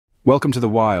Welcome to the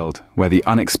wild, where the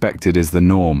unexpected is the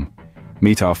norm.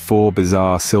 Meet our four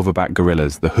bizarre silverback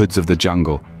gorillas, the hoods of the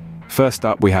jungle. First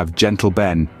up, we have Gentle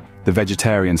Ben, the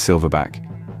vegetarian silverback.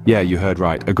 Yeah, you heard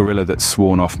right, a gorilla that's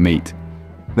sworn off meat.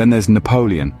 Then there's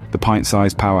Napoleon, the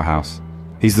pint-sized powerhouse.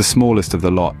 He's the smallest of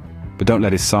the lot, but don't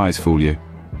let his size fool you.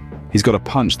 He's got a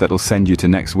punch that'll send you to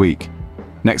next week.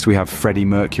 Next we have Freddie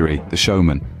Mercury, the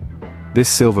showman. This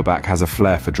silverback has a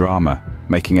flair for drama,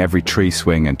 making every tree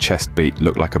swing and chest beat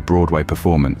look like a Broadway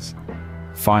performance.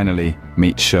 Finally,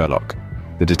 meet Sherlock,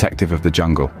 the detective of the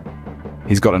jungle.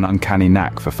 He's got an uncanny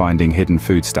knack for finding hidden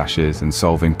food stashes and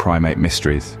solving primate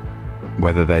mysteries.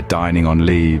 Whether they're dining on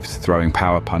leaves, throwing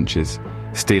power punches,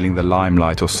 stealing the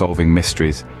limelight or solving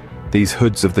mysteries, these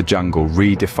hoods of the jungle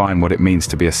redefine what it means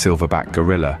to be a silverback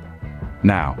gorilla.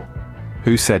 Now,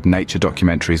 who said nature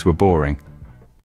documentaries were boring?